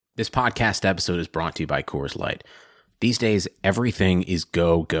This podcast episode is brought to you by Coors Light. These days, everything is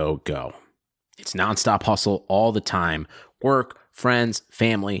go, go, go. It's nonstop hustle all the time. Work, friends,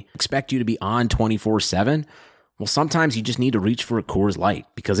 family expect you to be on 24/7. Well, sometimes you just need to reach for a Coors Light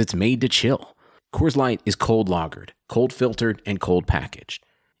because it's made to chill. Coors Light is cold lagered, cold filtered, and cold packaged.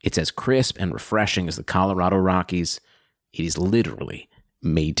 It's as crisp and refreshing as the Colorado Rockies. It is literally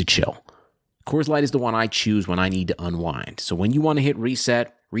made to chill. Coors Light is the one I choose when I need to unwind. So when you want to hit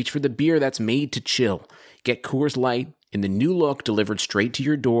reset, reach for the beer that's made to chill. Get Coors Light in the new look delivered straight to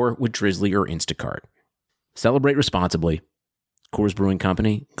your door with Drizzly or Instacart. Celebrate responsibly. Coors Brewing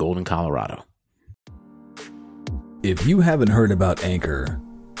Company, Golden, Colorado. If you haven't heard about Anchor,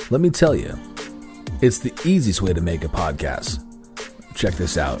 let me tell you, it's the easiest way to make a podcast. Check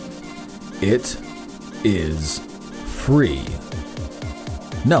this out. It is free.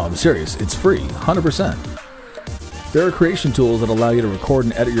 No, I'm serious. It's free, 100%. There are creation tools that allow you to record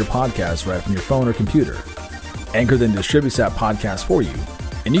and edit your podcast right from your phone or computer. Anchor then distributes that podcast for you,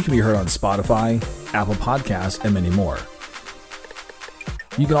 and you can be heard on Spotify, Apple Podcasts, and many more.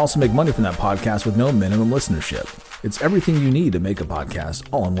 You can also make money from that podcast with no minimum listenership. It's everything you need to make a podcast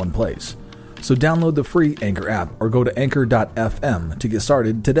all in one place. So download the free Anchor app or go to anchor.fm to get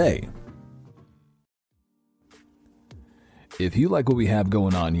started today. If you like what we have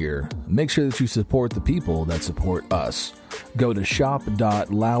going on here, make sure that you support the people that support us. Go to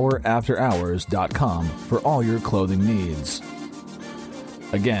shop.lourafterhours.com for all your clothing needs.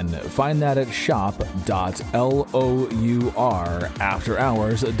 Again, find that at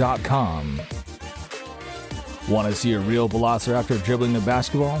shop.lourafterhours.com. Want to see a real velociraptor dribbling the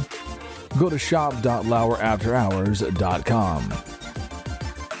basketball? Go to shop.lourafterhours.com.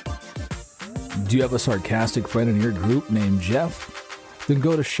 Do you have a sarcastic friend in your group named Jeff? Then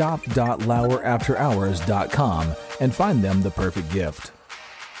go to shop.lourafterhours.com and find them the perfect gift.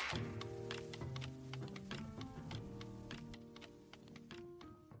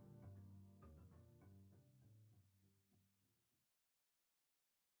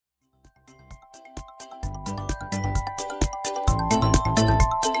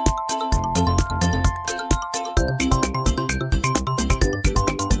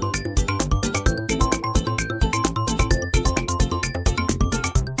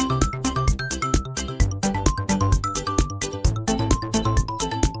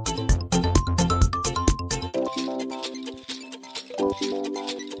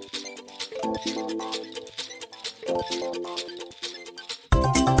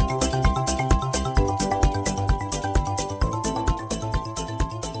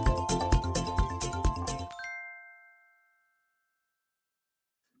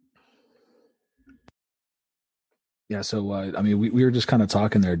 Yeah, so I mean, we were just kind of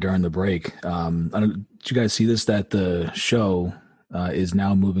talking there during the break. Did you guys see this? That the show is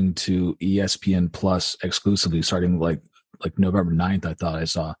now moving to ESPN Plus exclusively, starting like November 9th. I thought I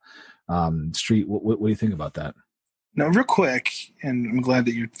saw. Street, what do you think about that? No, real quick, and I'm glad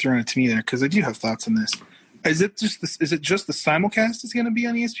that you're throwing it to me there because I do have thoughts on this. Is it just the simulcast is going to be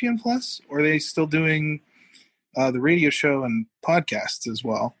on ESPN Plus, or are they still doing the radio show and podcasts as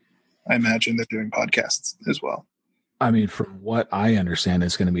well? I imagine they're doing podcasts as well. I mean, from what I understand,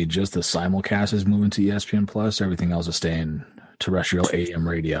 it's going to be just the simulcast is moving to ESPN Plus. Everything else is staying terrestrial AM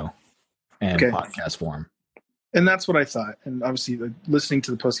radio and podcast form. And that's what I thought. And obviously, listening to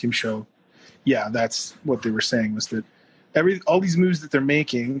the postgame show, yeah, that's what they were saying was that all these moves that they're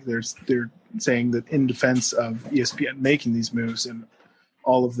making, they're saying that in defense of ESPN making these moves and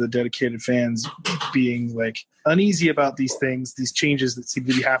all of the dedicated fans being like uneasy about these things, these changes that seem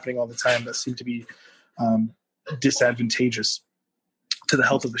to be happening all the time that seem to be disadvantageous to the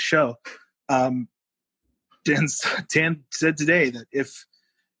health of the show. Dan said today that if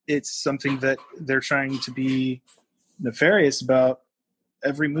it's something that they're trying to be nefarious about,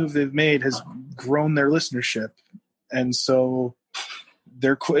 every move they've made has grown their listenership, and so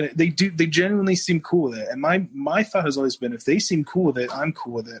they genuinely seem cool with it. And my thought has always been, if they seem cool with it, I'm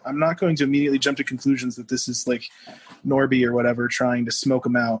cool with it. I'm not going to immediately jump to conclusions that this is like Norby or whatever trying to smoke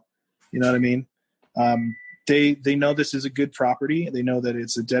them out. You know what I mean? They know this is a good property. They know that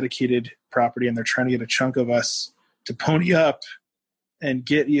it's a dedicated property, and they're trying to get a chunk of us to pony up and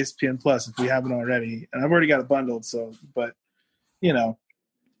get ESPN Plus if we haven't already. And I've already got it bundled. So, but you know,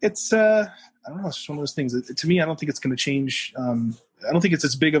 it's I don't know. It's just one of those things. To me, I don't think it's going to change. I don't think it's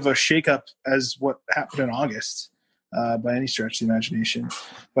as big of a shakeup as what happened in August by any stretch of the imagination.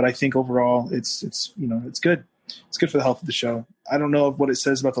 But I think overall, it's good. It's good for the health of the show. I don't know what it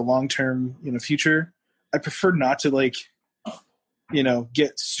says about the long-term, future. I prefer not to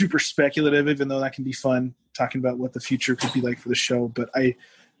get super speculative, even though that can be fun talking about what the future could be like for the show. But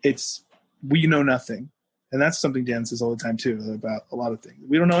we know nothing. And that's something Dan says all the time too, about a lot of things.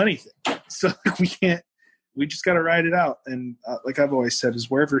 We don't know anything. So we just got to ride it out. And like I've always said, is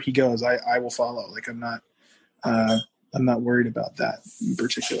wherever he goes, I will follow. Like I'm not worried about that in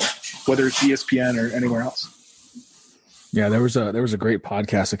particular, whether it's ESPN or anywhere else. Yeah, there was a great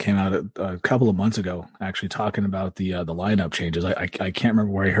podcast that came out a couple of months ago, actually talking about the lineup changes. I can't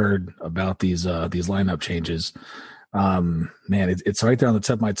remember where I heard about these lineup changes. Man, it's right there on the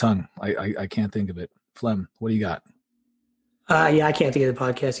tip of my tongue. I can't think of it. Flem, what do you got? Yeah, I can't think of the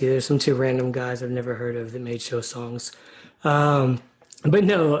podcast either. Some two random guys I've never heard of that made show songs. But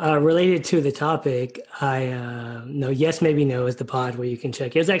no, related to the topic, no, Yes Maybe No is the pod where you can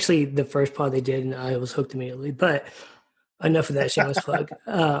check. It was actually the first pod they did, and I was hooked immediately. But enough of that shameless plug.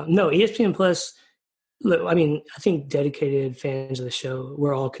 No, ESPN Plus, look, I mean, I think dedicated fans of the show,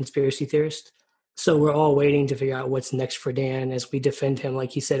 we're all conspiracy theorists. So we're all waiting to figure out what's next for Dan as we defend him,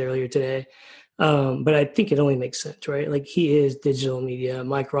 like he said earlier today. But I think it only makes sense, right? Like he is digital media.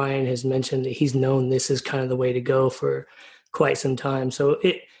 Mike Ryan has mentioned that he's known this is kind of the way to go for quite some time. So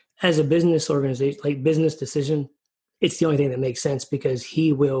it, as a business organization, like business decision, it's the only thing that makes sense because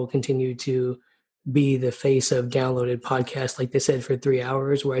he will continue to be the face of downloaded podcasts, like they said, for 3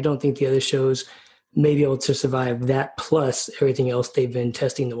 hours, where I don't think the other shows may be able to survive that plus everything else they've been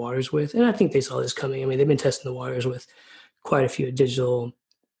testing the waters with. And I think they saw this coming. I mean, they've been testing the waters with quite a few digital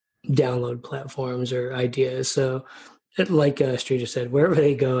download platforms or ideas. So like Streeter said, wherever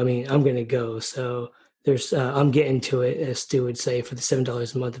they go, I mean, I'm going to go. So there's, I'm getting to it, as Stu would say, for the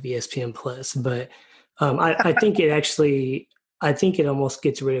 $7 a month of ESPN Plus. But I think it actually, I think it almost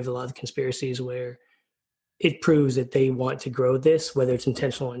gets rid of a lot of the conspiracies where it proves that they want to grow this, whether it's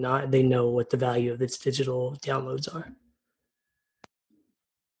intentional or not. They know what the value of its digital downloads are.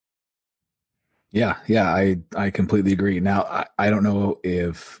 Yeah, I completely agree. Now, I don't know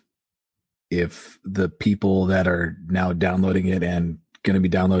if the people that are now downloading it and going to be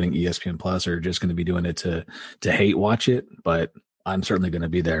downloading ESPN Plus are just going to be doing it to hate watch it, but I'm certainly going to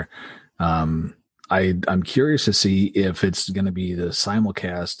be there. I'm curious to see if it's going to be the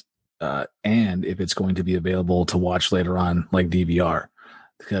simulcast and if it's going to be available to watch later on, like DVR,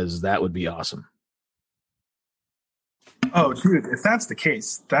 because that would be awesome. Oh, dude, if that's the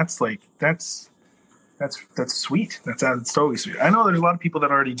case, that's sweet. That's totally sweet. I know there's a lot of people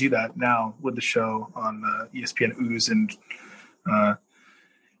that already do that now with the show on ESPN Ooze, and I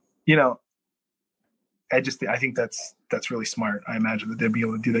think that's really smart. I imagine that they'll be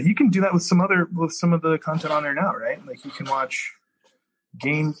able to do that. You can do that with some of the content on there now, right? Like you can watch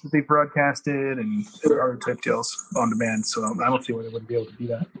games that they broadcasted and other type deals on demand. So I don't see why they wouldn't be able to do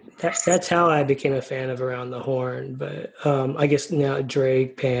that. That's how I became a fan of Around the Horn. But I guess now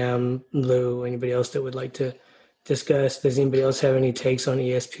Drake, Pam, Lou, anybody else that would like to discuss, does anybody else have any takes on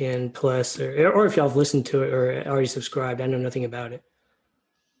ESPN Plus, or if y'all have listened to it or already subscribed? I know nothing about it.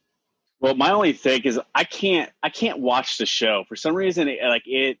 Well, my only take is I can't watch the show for some reason.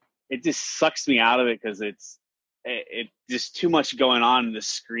 It just sucks me out of it because it's just too much going on in the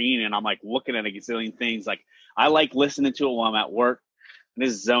screen, and I'm like looking at a gazillion things. Like I like listening to it while I'm at work, and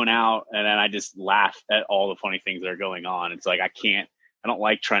just zone out, and then I just laugh at all the funny things that are going on. It's like I don't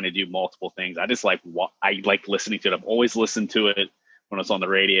like trying to do multiple things. I just like listening to it. I've always listened to it when it's on the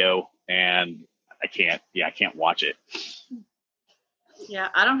radio, and I can't watch it. Yeah,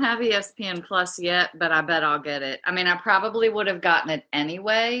 I don't have ESPN Plus yet, but I bet I'll get it. I mean, I probably would have gotten it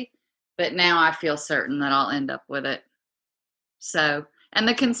anyway, but now I feel certain that I'll end up with it. So, and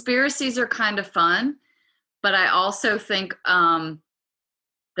the conspiracies are kind of fun, but I also think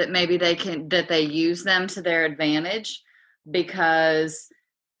that maybe they use them to their advantage because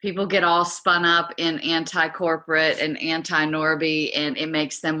people get all spun up in anti-corporate and anti-Norby, and it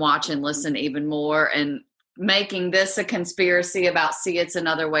makes them watch and listen even more. And making this a conspiracy about it's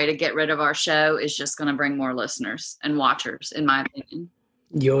another way to get rid of our show is just going to bring more listeners and watchers, in my opinion.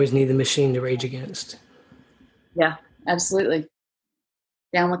 You always need the machine to rage against. Yeah, absolutely.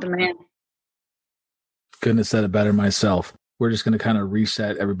 Down with the man. Couldn't have said it better myself. We're just going to kind of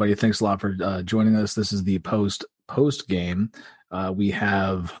reset everybody. Thanks a lot for joining us. This is the post game. We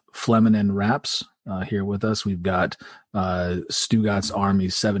have Flemin and Raps here with us. We've got Stugat's Army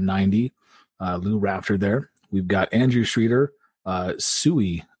 790. Lou Rafter there. We've got Andrew Streeter,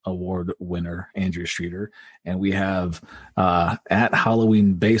 SUI Award winner Andrew Streeter, and we have at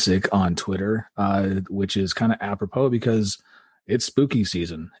Halloween Basic on Twitter, which is kind of apropos because it's spooky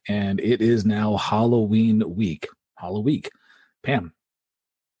season and it is now Halloween week. Halloween. Pam,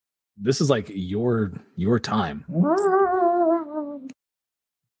 this is like your time.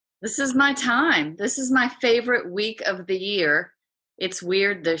 This is my time. This is my favorite week of the year. It's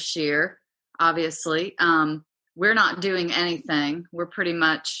weird this year, obviously. We're not doing anything. We're pretty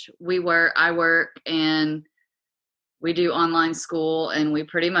much, I work and we do online school and we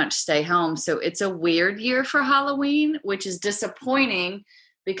pretty much stay home. So it's a weird year for Halloween, which is disappointing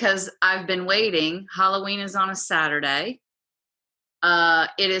because I've been waiting. Halloween is on a Saturday.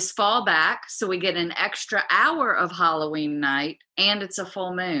 It is fall back, so we get an extra hour of Halloween night, and it's a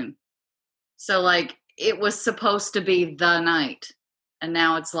full moon. So, like, it was supposed to be the night, and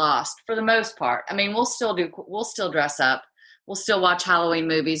now it's lost for the most part. I mean, we'll still dress up. We'll still watch Halloween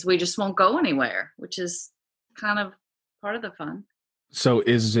movies. We just won't go anywhere, which is kind of part of the fun. So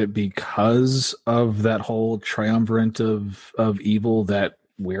is it because of that whole triumvirate of evil that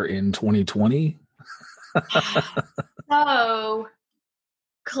we're in 2020? So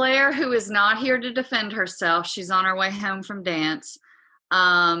Claire, who is not here to defend herself, she's on her way home from dance.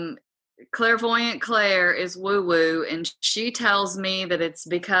 Clairvoyant Claire is woo-woo, and she tells me that it's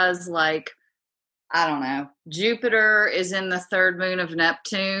because, like, I don't know, Jupiter is in the third moon of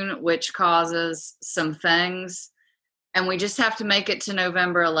Neptune, which causes some things, and we just have to make it to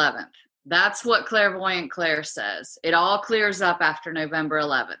November 11th. That's what Clairvoyant Claire says. It all clears up after November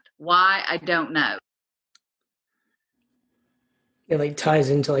 11th. Why? I don't know. It like ties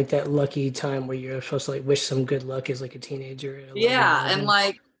into like that lucky time where you're supposed to like wish some good luck as like a teenager. Yeah, and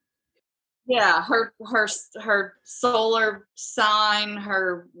like, yeah, her solar sign,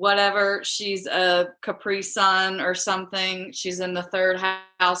 her whatever, she's a Capri Sun or something. She's in the third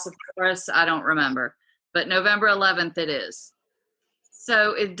house of Taurus. I don't remember, but November 11th it is.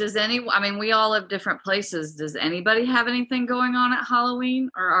 So we all live different places. Does anybody have anything going on at Halloween,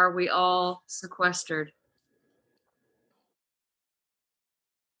 or are we all sequestered?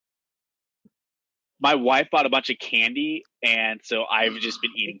 My wife bought a bunch of candy, and so I've just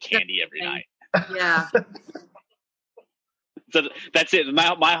been eating candy every night. Yeah. So that's it.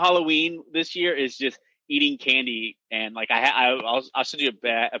 My Halloween this year is just eating candy, and like I'll send you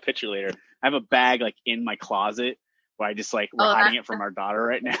a picture later. I have a bag like in my closet where I just like we're hiding it from our daughter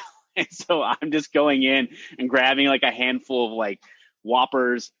right now, and so I'm just going in and grabbing like a handful of like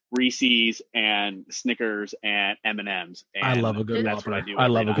Whoppers, Reese's, and Snickers, and M&Ms. I love a good That's Whopper. what I do. I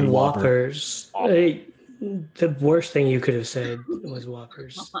love a good Whoppers. The worst thing you could have said was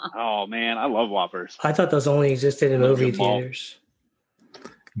Whoppers. Oh man, I love Whoppers. I thought those only existed in movie theaters.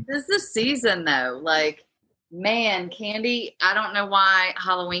 This is the season though. Like, man, candy. I don't know why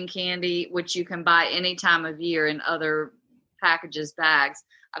Halloween candy, which you can buy any time of year in other packages, bags.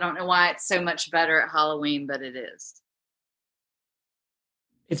 I don't know why it's so much better at Halloween, but it is.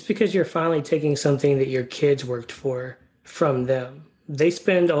 It's because you're finally taking something that your kids worked for from them. They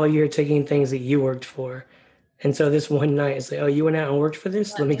spend all year taking things that you worked for. And so this one night, it's like, oh, you went out and worked for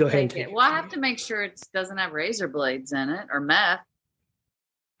this? Let me go ahead and take it. Well, I have to make sure it doesn't have razor blades in it or meth.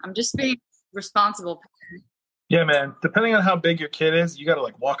 I'm just being responsible. Yeah, man. Depending on how big your kid is, you got to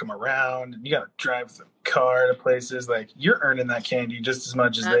like walk them around and you got to drive the car to places. Like, you're earning that candy just as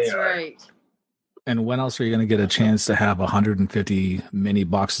much as they are. That's right. And when else are you going to get a chance to have 150 mini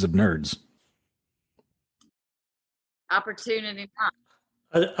boxes of Nerds? Opportunity.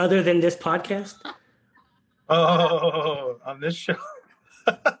 Other than this podcast? Oh, on this show.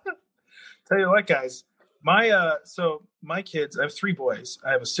 Tell you what, guys. My kids, I have 3 boys.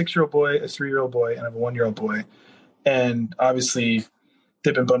 I have a 6-year-old boy, a 3-year-old boy, and I have a 1-year-old boy. And obviously,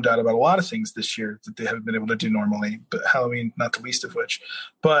 they've been bummed out about a lot of things this year that they haven't been able to do normally, but Halloween, not the least of which.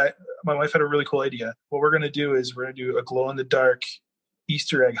 But my wife had a really cool idea. What we're going to do is we're going to do a glow-in-the-dark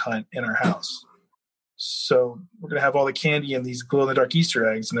Easter egg hunt in our house. So we're going to have all the candy and these glow-in-the-dark Easter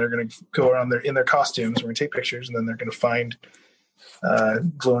eggs, and they're going to go around in their costumes. We're going to take pictures, and then they're going to find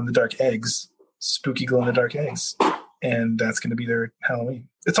glow-in-the-dark eggs, spooky glow-in-the-dark eggs. And that's going to be their Halloween.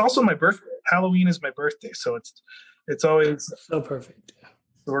 It's also my birthday. Halloween is my birthday, so it's always so perfect.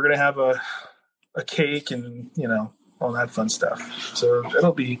 So we're gonna have a cake and all that fun stuff. So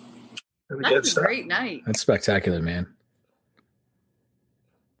it'll be really good stuff. Great night. That's spectacular, man.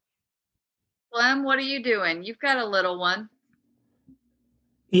 Clem, what are you doing? You've got a little one.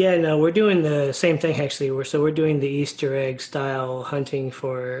 Yeah, no, we're doing the same thing actually. We're doing the Easter egg style hunting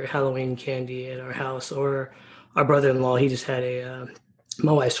for Halloween candy at our house. Or our brother-in-law, he just had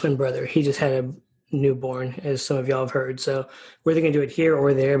my wife's twin brother. He just had a newborn, as some of y'all have heard. So we're either going to do it here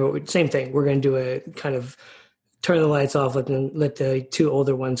or there, but same thing. We're going to do a kind of turn the lights off, let the 2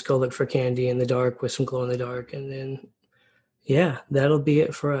 older ones go look for candy in the dark with some glow in the dark. And then, yeah, that'll be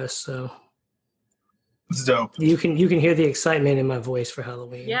it for us. So it's dope. You can hear the excitement in my voice for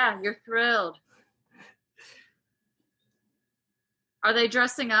Halloween. Yeah, you're thrilled. Are they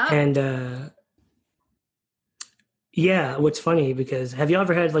dressing up? And Yeah, what's funny because have you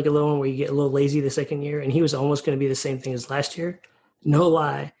ever had like a little one where you get a little lazy the second year, and he was almost going to be the same thing as last year? No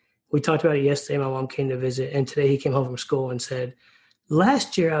lie. We talked about it yesterday. My mom came to visit, and today he came home from school and said,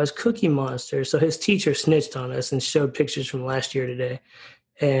 "Last year I was Cookie Monster." So his teacher snitched on us and showed pictures from last year today,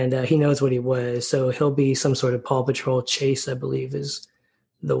 and he knows what he was. So he'll be some sort of Paw Patrol Chase, I believe, is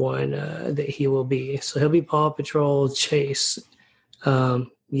the one that he will be. So he'll be Paw Patrol Chase.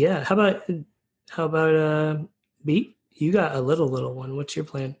 Yeah. How about Beep? You got a little one. What's your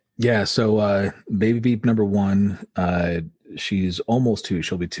plan? Yeah, so baby Beep number 1, she's almost 2.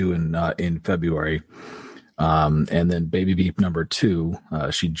 She'll be 2 in February. And then baby Beep number 2,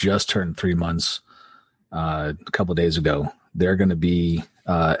 she just turned 3 months a couple of days ago. They're going to be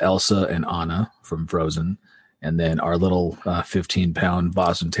Elsa and Anna from Frozen. And then our little 15-pound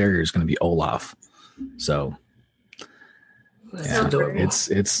Boston Terrier is going to be Olaf. So That's adorable. it's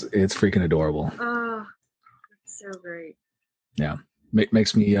freaking adorable. Oh, that's so great. Yeah,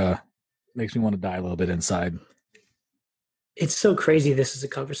 makes me want to die a little bit inside. It's so crazy. This is a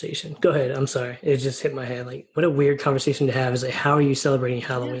conversation. Go ahead. I'm sorry. It just hit my head. Like, what a weird conversation to have. Is like, how are you celebrating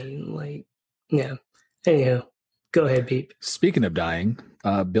Halloween? Like, yeah. Anyhow, go ahead, Pete. Speaking of dying,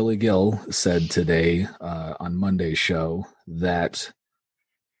 Billy Gill said today on Monday's show that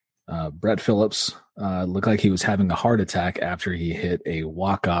Brett Phillips looked like he was having a heart attack after he hit a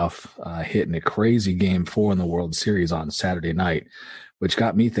walk-off hit in a crazy Game 4 in the World Series on Saturday night, which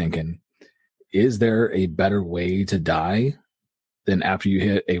got me thinking, is there a better way to die than after you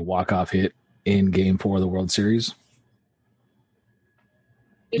hit a walk-off hit in Game 4 of the World Series?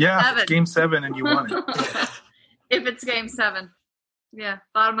 Yeah, it's Game 7 and you won it. If it's Game 7. Yeah,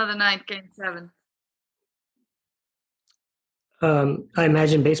 bottom of the ninth, Game 7. I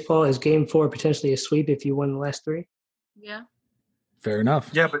imagine baseball is Game 4 potentially a sweep if you won the last 3. Yeah. Fair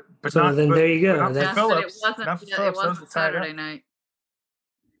enough. Yeah, but So not, then but, there you go. but not That's- for But Phillips. it Not for wasn't. Phillips. It That wasn't was tied up. Saturday night.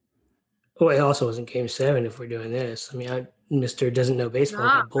 Well, it also wasn't Game 7 if we're doing this. I mean, Mr. doesn't know baseball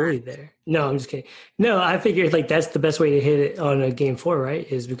got bullied there. No, I'm just kidding. No, I figured like that's the best way to hit it on a Game 4,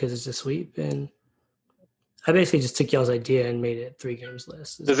 right? Is because it's a sweep. And I basically just took y'all's idea and made it 3 games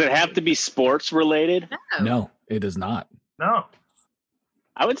less. Does it have to be sports related? No, it does not. No.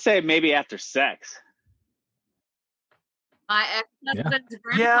 I would say maybe after sex. My ex-husband's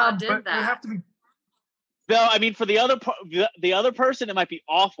grandpa Yeah, did but you that. have to be. No, I mean for the other person it might be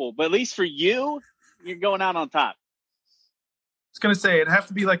awful, but at least for you, you're going out on top. I was gonna say it'd have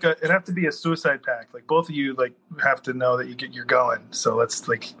to be a suicide pact. Like both of you like have to know that you're going. So let's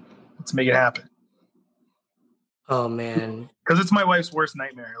make it happen. Oh, man. Because it's my wife's worst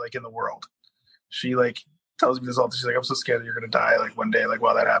nightmare, like in the world. She like tells me this all the time. She's like, I'm so scared that you're gonna die like one day. Like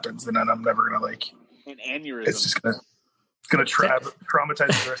while that happens, and then I'm never gonna like. An aneurysm. It's just gonna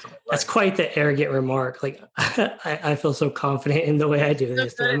traumatize the rest of my life. That's quite the arrogant remark. Like, I feel so confident in the way I do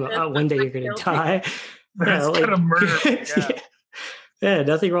this. That one day you're going to die. That's kind of murder. Yeah. Yeah,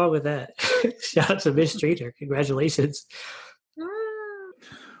 nothing wrong with that. Shout out to Miss Streeter. Congratulations.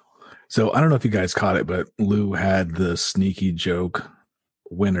 So I don't know if you guys caught it, but Lou had the sneaky joke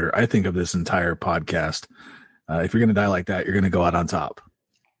winner, I think, of this entire podcast. If you're going to die like that, you're going to go out on top.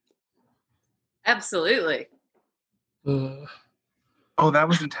 Absolutely. Oh, that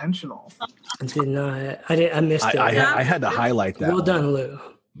was intentional. I did not. I missed it. I had to highlight that. Well one. done, Lou.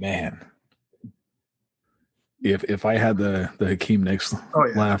 Man. If I had the Hakeem Nicks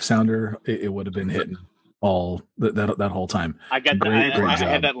laugh sounder, it would have been hitting all that whole time. I got Great I job.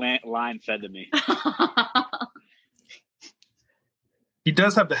 had that line fed to me. He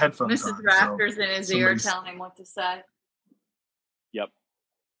does have the headphones Mrs. on. Raptor's so in his ear telling him what to say. Yep.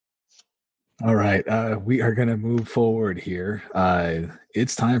 All right. We are going to move forward here.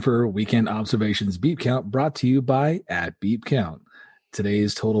 It's time for Weekend Observations Beep Count, brought to you by @BeepCount.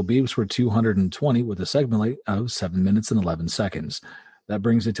 Today's total beeps were 220 with a segment length of 7 minutes and 11 seconds. That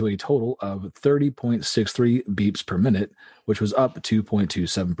brings it to a total of 30.63 beeps per minute, which was up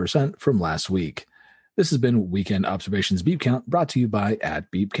 2.27% from last week. This has been Weekend Observations Beep Count, brought to you by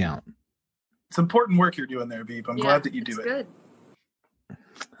 @BeepCount. It's important work you're doing there, Beep. I'm glad that you do it. Good.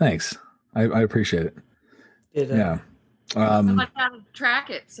 Thanks. I appreciate it. Yeah. How much how to track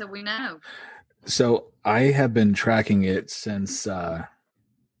it so we know? So I have been tracking it since, I've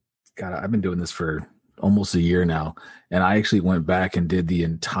been doing this for almost a year now. And I actually went back and did the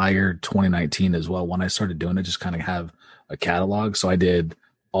entire 2019 as well. When I started doing it, just kind of have a catalog. So I did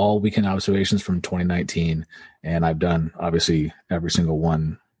all weekend observations from 2019, and I've done obviously every single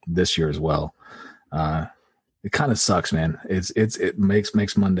one this year as well. It kind of sucks, man. It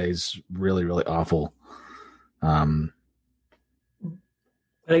makes Mondays really, really awful.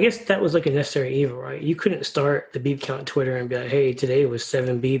 But I guess that was like a necessary evil, right? You couldn't start the beep count Twitter and be like, "Hey, today was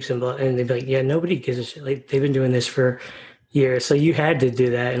 7 beeps," and they'd be like, "Yeah, nobody gives a shit." Like they've been doing this for years, so you had to do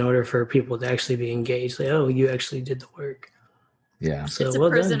that in order for people to actually be engaged. Like, oh, you actually did the work. Yeah, So It's a well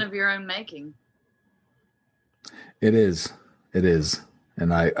prison done. of your own making. it is. It is.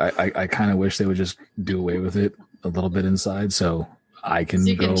 And I kind of wish they would just do away with it a little bit inside so I can So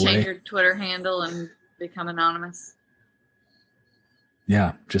you go can away. change your Twitter handle and become anonymous.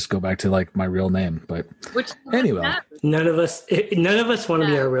 Yeah, just go back to like my real name. But Which Anyway. None of us want to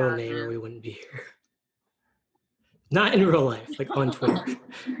be No, our real God, name, no. or we wouldn't be here. Not in real life, like on Twitter.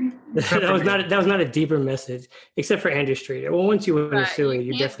 that was not a deeper message, except for Andrew Streeter. Well, once you win a Right, Suey, you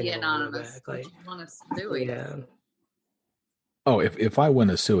you can't be definitely want to go anonymous. back. Like, You want to do it. yeah, oh, if I win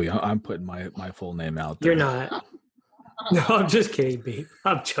a Suey, I'm putting my full name out there. you're not. No, I'm just kidding, Beep.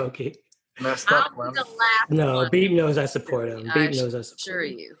 I'm joking. Messed up, I'll be Clem. the last No, one. Beep knows I support him. I Beep knows I assure support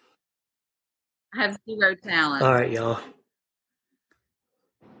him. you. I have zero talent. All right, y'all.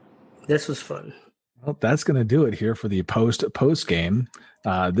 This was fun. Well, that's going to do it here for the post game.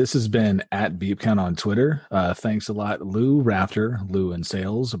 This has been at BeepCount on Twitter. Thanks a lot, Lou Rafter, Lou in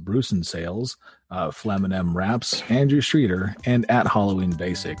Sales, Bruce in Sales, Flem and M Raps, Andrew Streeter, and at Halloween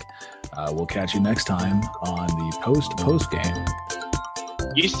Basic. We'll catch you next time on the post game.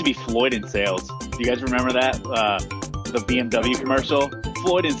 Used to be Floyd in Sales. Do you guys remember that? The BMW commercial?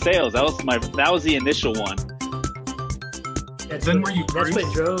 Floyd in Sales. That was the initial one. That's Then what, were you that's Bruce?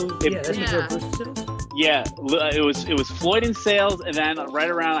 what drove. It- Yeah, that's Yeah. what drove Bruce to sales? Yeah, it was Floyd in Sales, and then right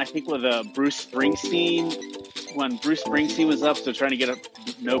around I think with Bruce Springsteen, when Bruce Springsteen was up, so trying to get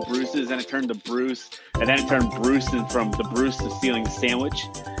no Bruces, and it turned to Bruce, and then it turned Bruce, and from the Bruce to stealing the sandwich,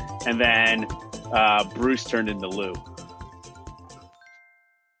 and then Bruce turned into Lou.